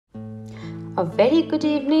A very good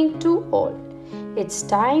evening to all. It's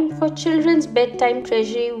time for Children's Bedtime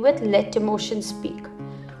Treasury with Let Emotion Speak.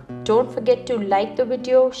 Don't forget to like the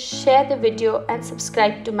video, share the video and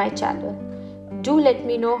subscribe to my channel. Do let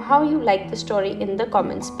me know how you like the story in the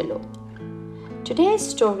comments below. Today's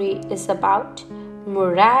story is about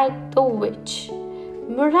Morag the witch.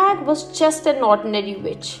 Morag was just an ordinary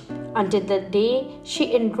witch until the day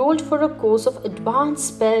she enrolled for a course of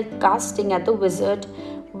advanced spell casting at the Wizard,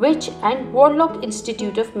 Witch and Warlock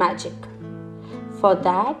Institute of Magic. For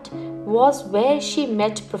that was where she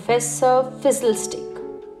met Professor Fizzlestick.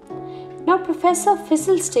 Now Professor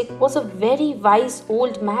Fizzlestick was a very wise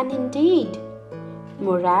old man indeed.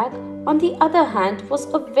 Morag, on the other hand,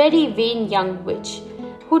 was a very vain young witch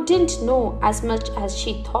who didn't know as much as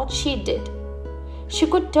she thought she did. She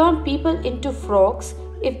could turn people into frogs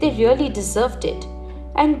if they really deserved it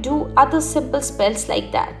and do other simple spells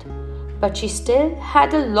like that, but she still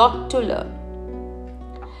had a lot to learn.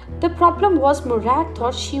 The problem was Morag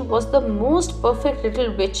thought she was the most perfect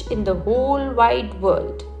little witch in the whole wide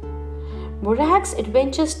world. Morag's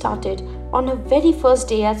adventure started on her very first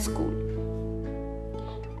day at school.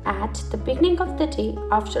 At the beginning of the day,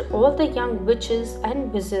 after all the young witches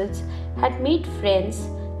and wizards had made friends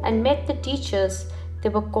and met the teachers, they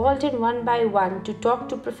were called in one by one to talk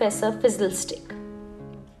to Professor Fizzlestick.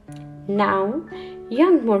 "Now,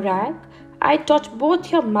 young Morag, I taught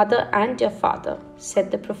both your mother and your father," said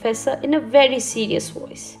the professor in a very serious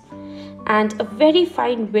voice. "And a very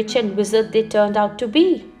fine witch and wizard they turned out to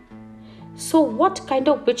be. So what kind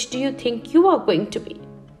of witch do you think you are going to be?"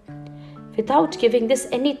 Without giving this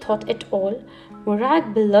any thought at all,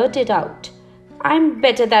 Morag blurted out, "I'm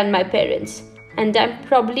better than my parents, and I'm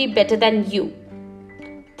probably better than you."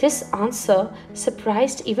 This answer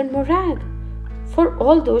surprised even Morag, for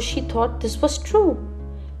although she thought this was true,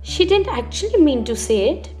 she didn't actually mean to say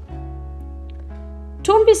it.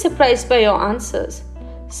 "Don't be surprised by your answers,"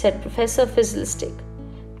 said Professor Fizzlestick.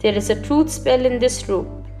 "There is a truth spell in this room,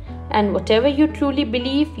 and whatever you truly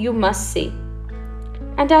believe, you must say.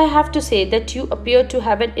 And I have to say that you appear to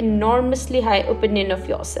have an enormously high opinion of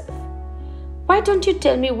yourself. Why don't you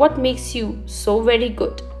tell me what makes you so very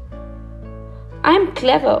good?" "I am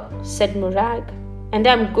clever," said Morag, "and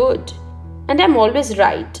I'm good, and I'm always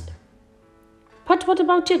right." "But what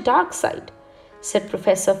about your dark side?" said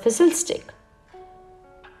Professor Fizzlestick.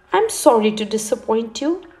 "I'm sorry to disappoint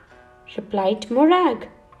you," replied Morag,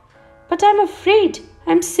 "but I'm afraid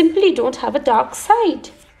I simply don't have a dark side."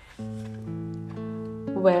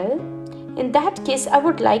 "Well, in that case, I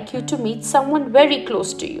would like you to meet someone very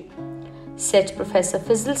close to you," said Professor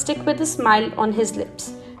Fizzlestick with a smile on his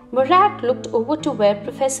lips. Morag looked over to where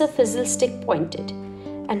Professor Fizzlestick pointed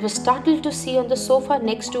and was startled to see on the sofa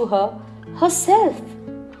next to her herself.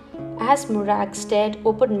 As Morag stared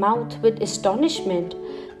open-mouthed with astonishment,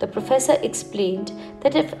 the professor explained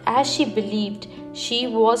that if, as she believed, she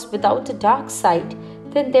was without a dark side,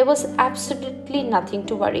 then there was absolutely nothing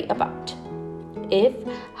to worry about. "If,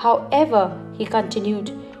 however," he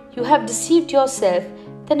continued, "you have deceived yourself,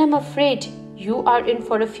 then I'm afraid you are in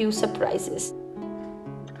for a few surprises."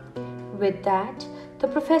 With that, the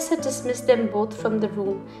professor dismissed them both from the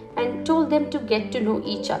room and told them to get to know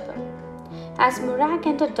each other. As Morag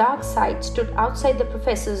and her dark side stood outside the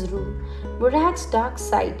professor's room, Morag's dark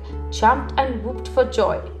side jumped and whooped for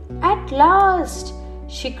joy. "At last!"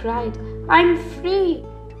 she cried. "I'm free!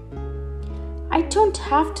 I don't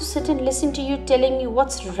have to sit and listen to you telling me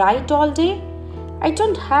what's right all day. I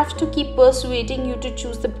don't have to keep persuading you to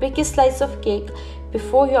choose the biggest slice of cake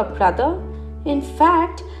before your brother. In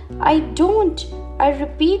fact, I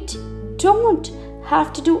repeat, don't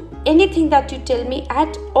have to do anything that you tell me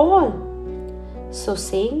at all." So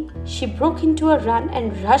saying, she broke into a run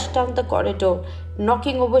and rushed down the corridor,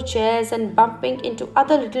 knocking over chairs and bumping into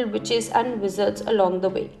other little witches and wizards along the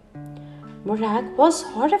way. Morag was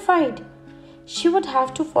horrified. She would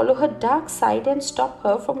have to follow her dark side and stop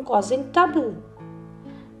her from causing trouble.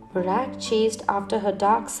 Morag chased after her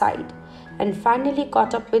dark side and finally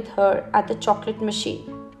caught up with her at the chocolate machine.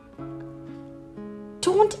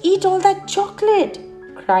 "Don't eat all that chocolate!"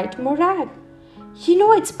 cried Morag. "You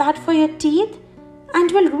know it's bad for your teeth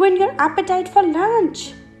and will ruin your appetite for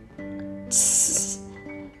lunch." "Tss,"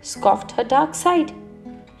 scoffed her dark side.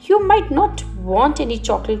 "You might not want any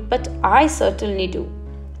chocolate, but I certainly do."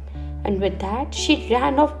 And with that, she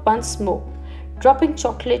ran off once more, dropping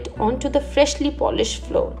chocolate onto the freshly polished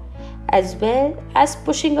floor, as well as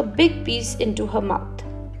pushing a big piece into her mouth.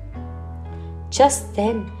 Just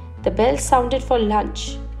then, the bell sounded for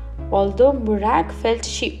lunch. Although Morag felt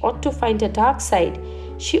she ought to find her dark side,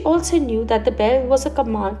 she also knew that the bell was a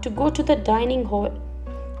command to go to the dining hall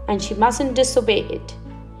and she mustn't disobey it.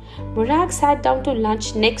 Morag sat down to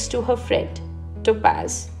lunch next to her friend,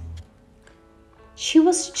 Topaz. She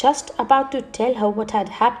was just about to tell her what had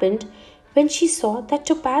happened when she saw that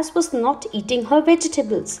Topaz was not eating her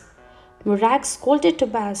vegetables. Morag scolded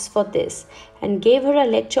Topaz for this and gave her a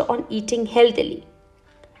lecture on eating healthily.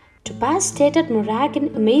 Topaz stared at Morag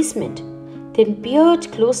in amazement, then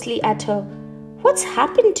peered closely at her. "What's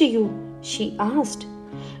happened to you?" she asked.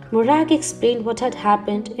 Morag explained what had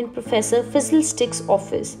happened in Professor Fizzlestick's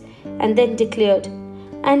office and then declared,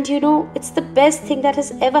 "And you know, it's the best thing that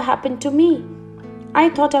has ever happened to me. I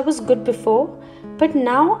thought I was good before, but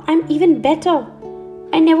now I'm even better.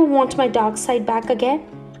 I never want my dark side back again.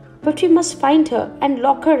 But we must find her and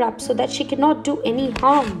lock her up so that she cannot do any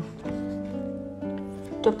harm."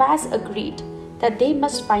 Topaz agreed that they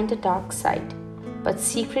must find a dark side, but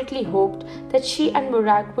secretly hoped that she and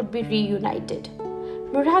Morag would be reunited.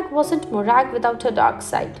 Morag wasn't Morag without her dark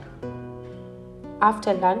side.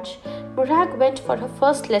 After lunch, Morag went for her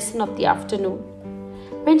first lesson of the afternoon.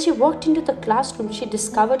 When she walked into the classroom, she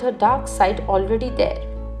discovered her dark side already there,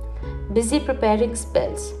 busy preparing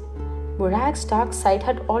spells. Morag's dark side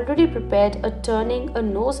had already prepared a turning a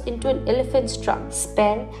nose into an elephant's trunk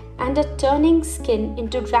spell and a turning skin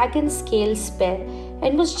into dragon scale spell,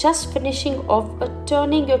 and was just finishing off a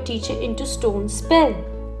turning your teacher into stone spell.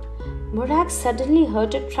 Morag suddenly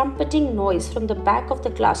heard a trumpeting noise from the back of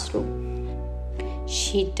the classroom.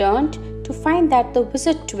 She turned to find that the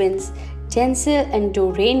wizard twins, Jensel and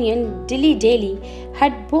Doranian dilly-dally,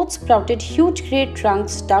 had both sprouted huge grey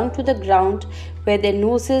trunks down to the ground where their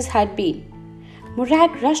noses had been.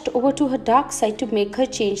 Morag rushed over to her dark side to make her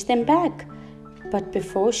change them back. But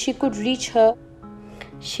before she could reach her,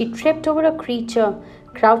 she tripped over a creature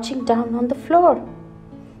crouching down on the floor.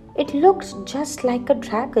 It looked just like a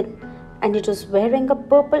dragon, and it was wearing a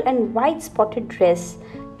purple and white spotted dress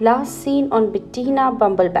last seen on Bettina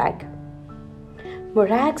Bumblebag.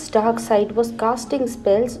 Morag's dark side was casting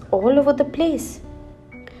spells all over the place.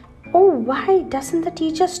 "Oh, why doesn't the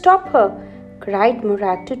teacher stop her?" cried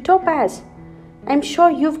Morag to Topaz. "I'm sure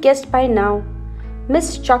you've guessed by now. Miss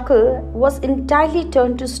Chuckle was entirely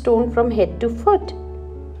turned to stone from head to foot."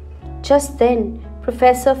 Just then,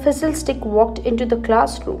 Professor Fizzlestick walked into the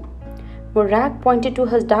classroom. Morag pointed to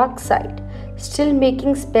her dark side, still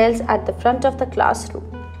making spells at the front of the classroom.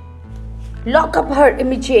 "Lock up her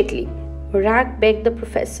immediately," Morag begged the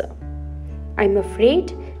professor. "I'm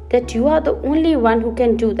afraid that you are the only one who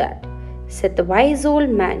can do that," said the wise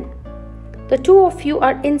old man. "The two of you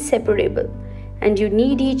are inseparable, and you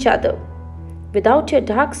need each other. Without your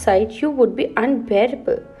dark side, you would be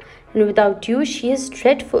unbearable, and without you, she is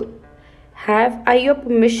dreadful. Have I your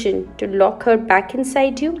permission to lock her back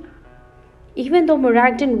inside you?" Even though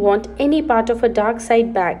Morag didn't want any part of her dark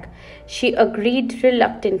side back, she agreed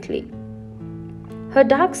reluctantly. Her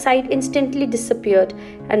dark side instantly disappeared,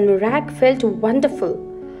 and Morag felt wonderful.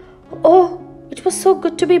 Oh, it was so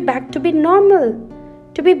good to be back to be normal,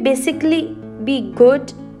 to be basically be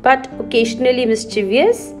good but occasionally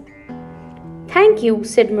mischievous. "Thank you,"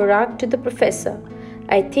 said Morag to the professor.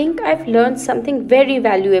 "I think I've learned something very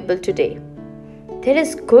valuable today." "There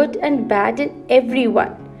is good and bad in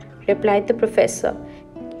everyone," replied the professor,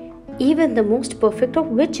 "even the most perfect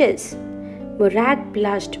of witches." Morag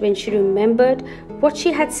blushed when she remembered what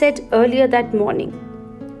she had said earlier that morning,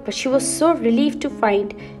 but she was so relieved to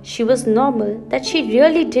find she was normal that she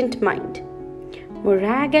really didn't mind.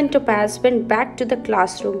 Morag and Topaz went back to the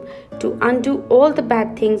classroom to undo all the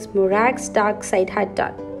bad things Morag's dark side had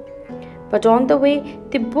done. But on the way,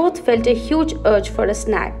 they both felt a huge urge for a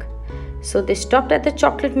snack, so they stopped at the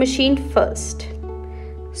chocolate machine first.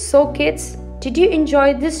 So kids, did you enjoy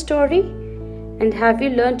this story? And have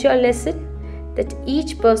you learnt your lesson? That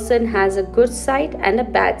each person has a good side and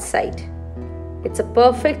a bad side. It's a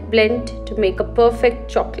perfect blend to make a perfect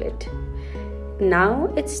chocolate. Now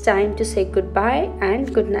it's time to say goodbye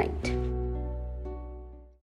and good night.